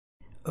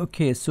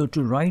Okay, so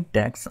to write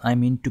DEX, I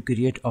mean to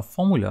create a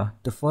formula,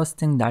 the first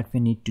thing that we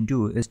need to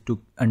do is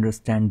to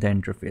understand the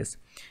interface.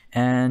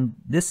 And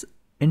this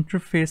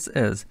interface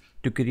is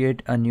to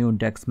create a new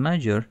DEX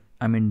measure,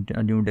 I mean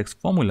a new DEX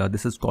formula.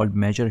 This is called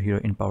measure here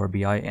in Power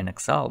BI and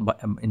Excel, but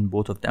in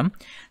both of them.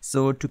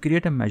 So to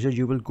create a measure,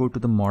 you will go to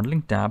the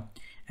modeling tab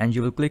and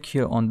you will click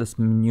here on this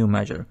new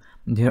measure.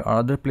 There are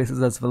other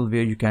places as well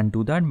where you can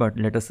do that, but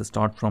let us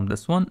start from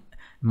this one,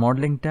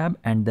 modeling tab,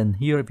 and then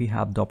here we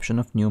have the option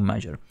of new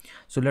measure.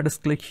 So let us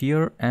click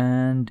here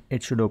and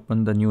it should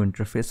open the new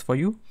interface for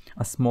you,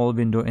 a small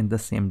window in the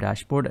same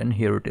dashboard, and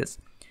here it is.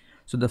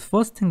 So the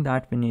first thing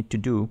that we need to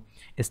do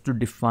is to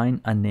define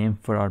a name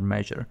for our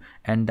measure,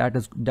 and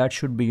that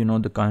should be, you know,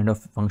 the kind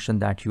of function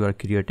that you are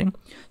creating.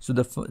 So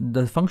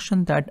the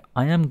function that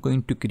I am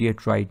going to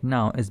create right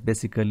now is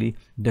basically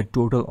the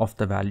total of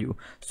the value.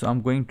 So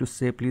I'm going to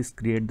say please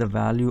create the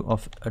value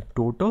of a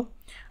total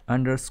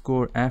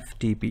underscore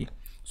FTP.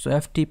 So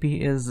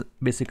FTP is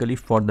basically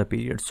for the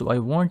period. So I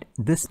want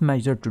this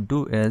measure to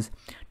do is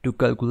to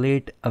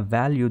calculate a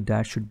value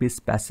that should be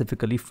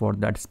specifically for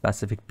that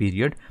specific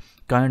period.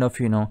 Kind of,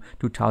 you know,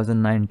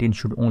 2019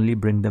 should only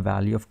bring the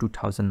value of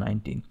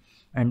 2019.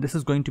 And this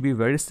is going to be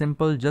very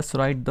simple. Just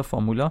write the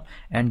formula,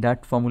 and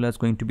that formula is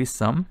going to be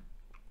sum.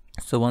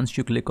 So once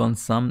you click on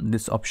sum,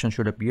 this option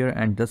should appear,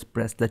 and just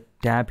press the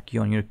tab key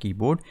on your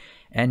keyboard.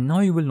 And now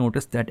you will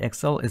notice that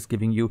Excel is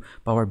giving you,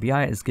 Power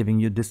BI is giving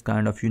you this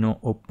kind of, you know,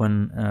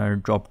 open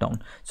drop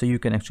down. So you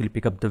can actually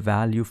pick up the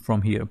value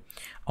from here,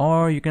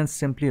 or you can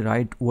simply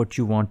write what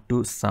you want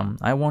to sum.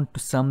 I want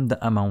to sum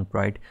the amount,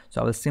 right?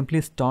 So I will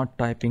simply start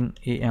typing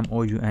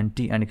amount, and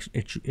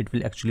it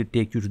will actually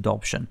take you to the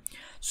option.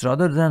 So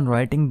rather than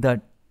writing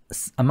that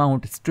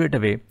amount straight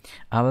away,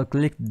 I will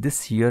click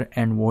this here,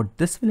 and what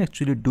this will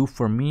actually do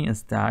for me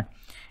is that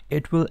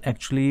it will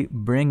actually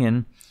bring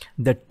in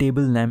the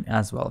table name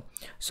as well.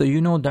 So you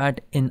know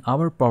that in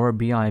our Power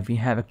BI we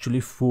have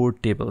actually 4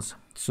 tables.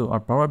 So our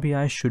Power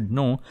BI should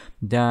know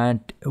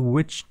that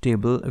which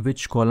table,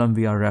 which column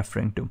we are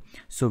referring to.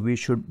 So we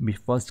should be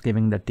first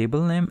giving the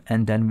table name,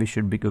 and then we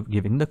should be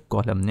giving the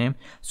column name,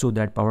 so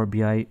that Power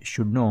BI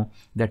should know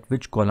that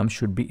which column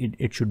should be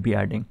it should be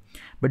adding.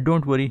 But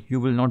don't worry,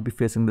 you will not be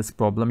facing this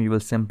problem. You will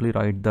simply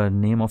write the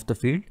name of the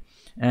field,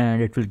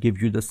 and it will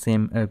give you the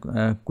same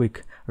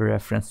quick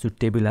reference to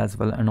table as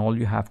well, and all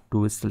you have to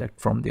do is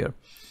select from there.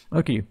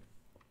 Okay,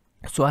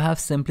 so I have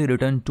simply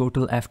written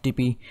total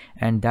FTP,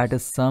 and that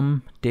is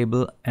sum,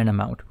 table, and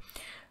amount.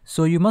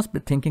 So you must be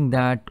thinking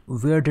that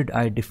where did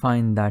I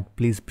define that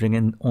please bring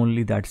in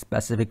only that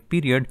specific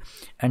period,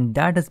 and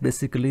that is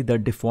basically the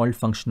default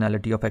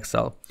functionality of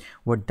Excel.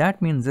 What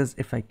that means is,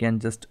 if I can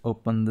just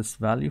open this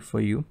value for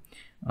you,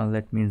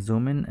 let me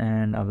zoom in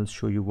and I will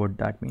show you what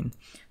that means.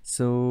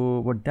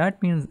 So what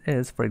that means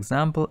is, for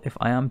example, if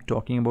I am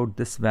talking about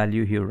this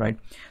value here, right?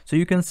 So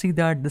you can see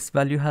that this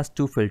value has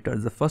 2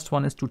 filters. The first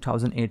one is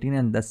 2018,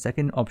 and the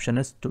second option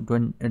is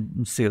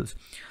sales.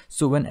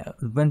 So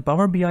when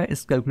Power BI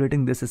is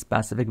calculating this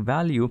specific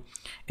value,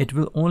 it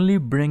will only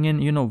bring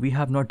in, you know, we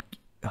have not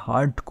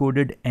hard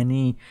coded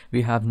any,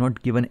 we have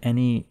not given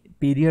any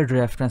period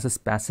references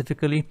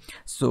specifically.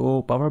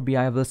 So Power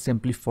BI will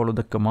simply follow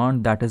the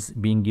command that is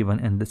being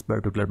given in this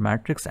particular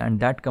matrix, and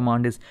that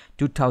command is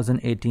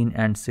 2018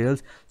 and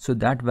sales. So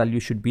that value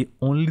should be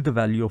only the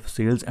value of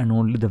sales and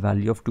only the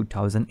value of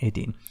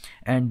 2018.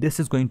 And this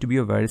is going to be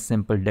a very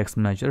simple DEX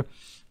measure,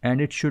 and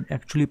it should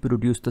actually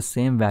produce the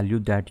same value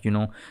that, you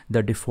know,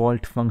 the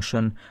default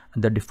function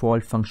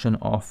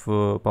of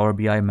Power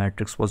BI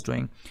matrix was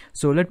doing.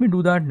 So let me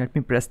do that. Let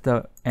me press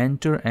the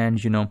enter,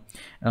 and, you know,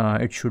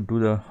 it should do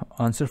the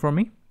answer for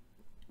me.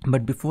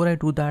 But before I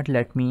do that,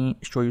 let me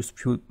show you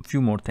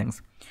few more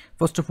things.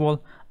 First of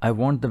all, I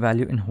want the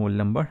value in whole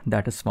number.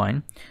 That is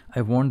fine.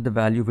 I want the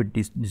value with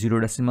these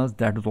 0 decimals.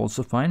 That is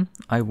also fine.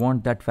 I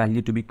want that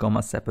value to be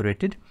comma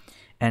separated,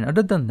 and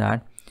other than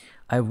that,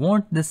 I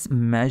want this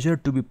measure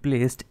to be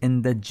placed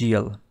in the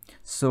GL.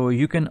 So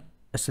you can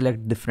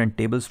select different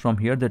tables from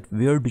here, that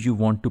where do you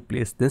want to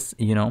place this,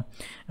 you know,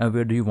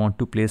 where do you want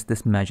to place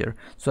this measure.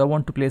 So I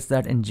want to place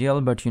that in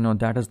GL, but, you know,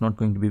 that is not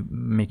going to be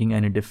making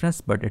any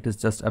difference, but it is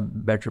just a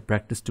better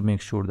practice to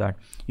make sure that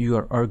you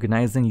are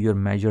organizing your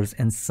measures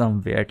in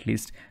some way, at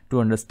least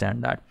to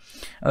understand that.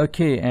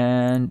 Okay,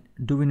 and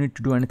do we need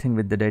to do anything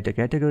with the data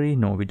category?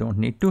 No, we don't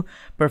need to.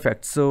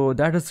 Perfect. So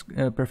that is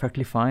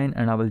perfectly fine,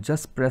 and I will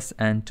just press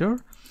enter,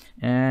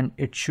 and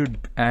it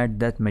should add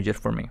that measure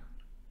for me.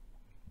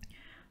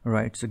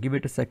 Right, so give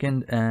it a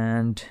second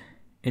and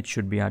it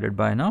should be added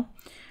by now.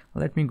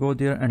 Let me go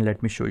there and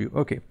let me show you.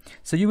 Okay,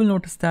 so you will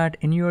notice that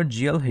in your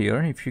GL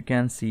here, if you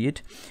can see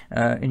it,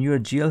 in your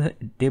GL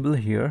table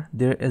here,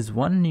 there is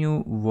one new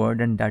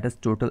word, and that is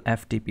total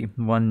FTP,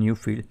 one new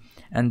field,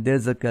 and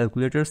there's a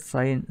calculator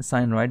sign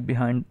right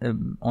behind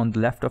on the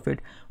left of it,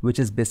 which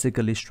is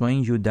basically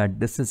showing you that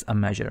this is a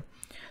measure.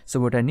 So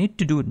what I need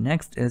to do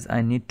next is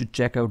I need to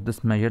check out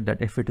this measure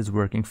that if it is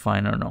working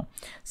fine or no.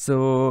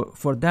 So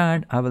for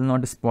that, I will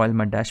not spoil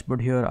my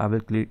dashboard here. I will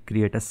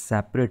create a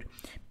separate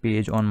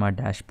page on my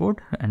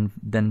dashboard, and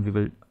then we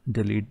will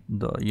delete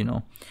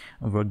the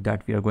work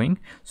that we are going.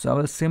 So I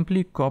will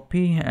simply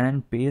copy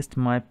and paste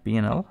my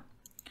P&L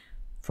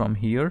from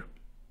here,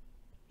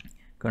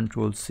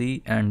 Control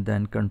C and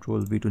then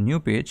Control V to new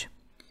page.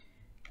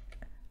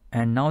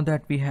 And now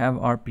that we have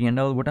our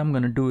P&L, what I'm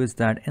going to do is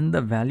that in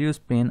the values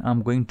pane,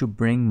 I'm going to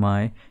bring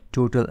my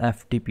total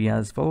FTP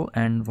as well.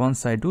 And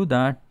once I do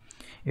that,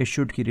 it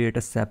should create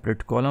a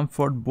separate column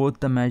for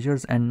both the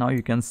measures. And now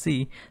you can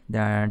see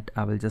that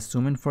I will just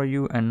zoom in for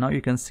you. And now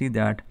you can see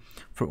that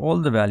for all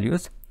the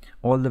values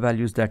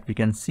that we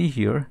can see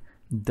here,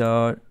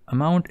 the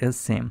amount is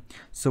same.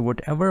 So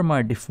whatever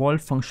my default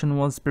function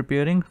was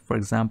preparing, for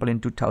example, in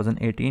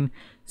 2018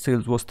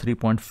 sales was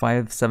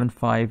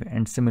 3.575,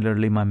 and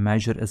similarly my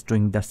measure is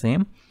doing the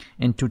same.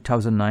 In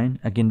 2009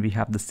 again we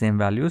have the same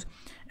values,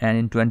 and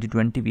in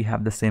 2020 we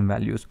have the same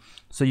values.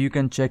 So you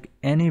can check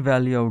any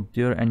value out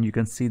there and you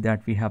can see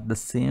that we have the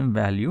same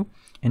value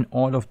in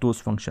all of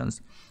those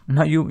functions.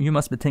 Now you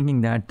must be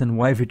thinking that then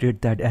why we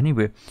did that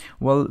anyway.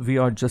 Well, we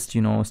are just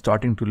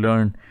starting to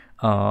learn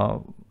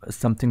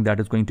something that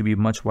is going to be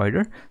much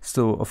wider.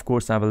 So of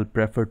course I will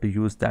prefer to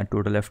use that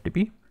total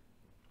FTP.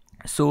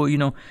 So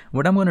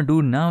what I'm going to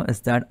do now is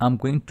that I'm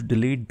going to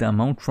delete the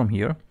amount from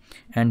here,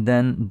 and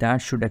then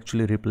that should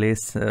actually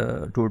replace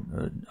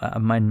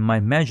my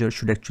measure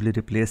should actually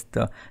replace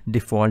the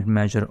default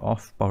measure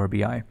of Power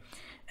BI.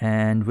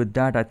 And with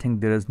that, I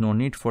think there is no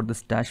need for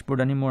this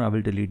dashboard anymore. I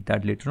will delete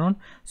that later on.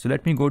 So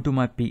let me go to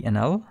my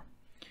P&L,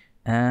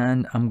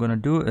 and I'm going to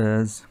do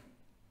is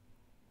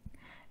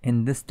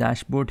in this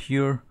dashboard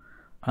here,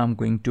 I'm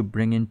going to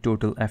bring in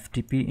total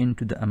FTP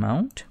into the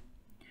amount,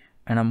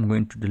 and I'm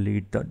going to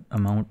delete the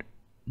amount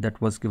that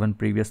was given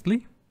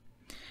previously.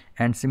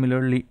 And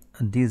similarly,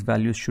 these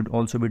values should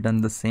also be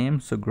done the same.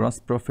 So gross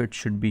profit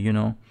should be,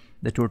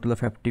 the total of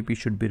FTP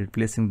should be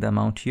replacing the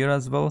amount here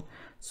as well.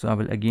 So I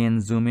will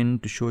again zoom in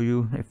to show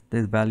you if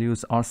these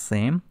values are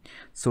same.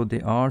 So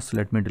they are. So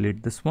let me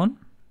delete this one.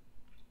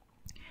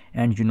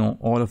 And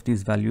all of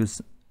these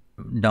values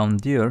down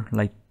there,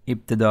 like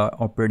if the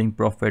operating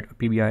profit,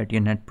 PBIT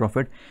and net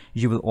profit,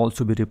 you will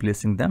also be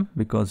replacing them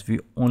because we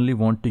only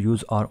want to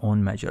use our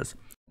own measures.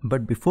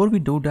 But before we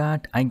do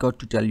that, I got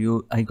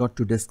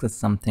to discuss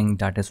something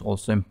that is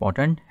also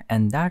important,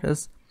 and that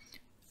is,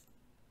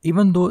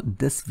 even though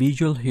this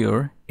visual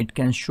here, it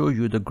can show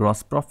you the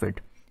gross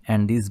profit,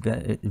 and these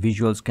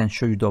visuals can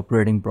show you the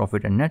operating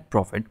profit and net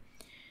profit,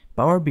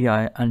 Power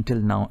BI until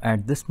now,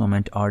 at this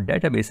moment, our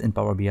database in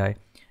Power BI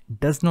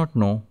does not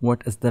know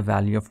what is the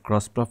value of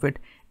gross profit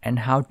and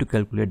how to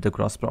calculate the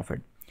gross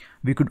profit.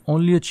 We could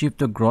only achieve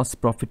the gross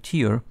profit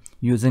here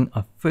using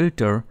a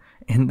filter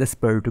in this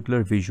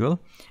particular visual,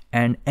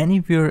 and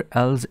anywhere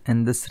else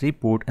in this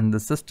report in the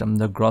system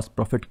the gross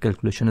profit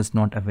calculation is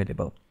not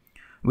available,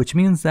 which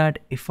means that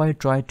if I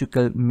try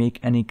to make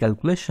any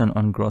calculation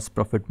on gross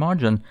profit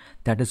margin,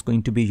 that is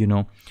going to be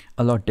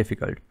a lot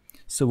difficult.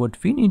 So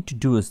what we need to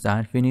do is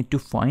that we need to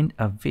find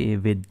a way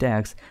with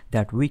DAX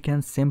that we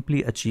can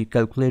simply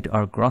calculate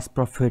our gross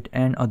profit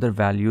and other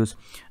values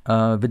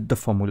with the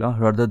formula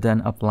rather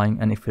than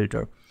applying any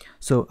filter.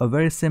 So a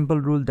very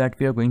simple rule that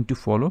we are going to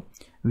follow: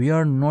 we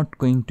are not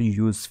going to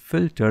use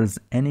filters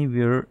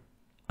anywhere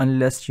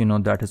unless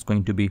that is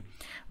going to be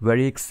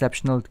very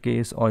exceptional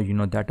case, or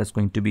that is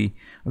going to be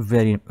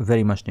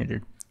very much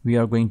needed. We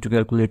are going to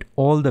calculate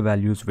all the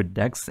values with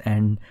DAX,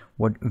 and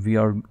what we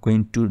are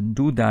going to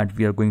do that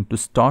we are going to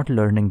start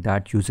learning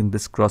that using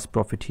this gross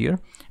profit here,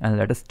 and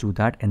let us do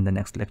that in the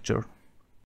next lecture.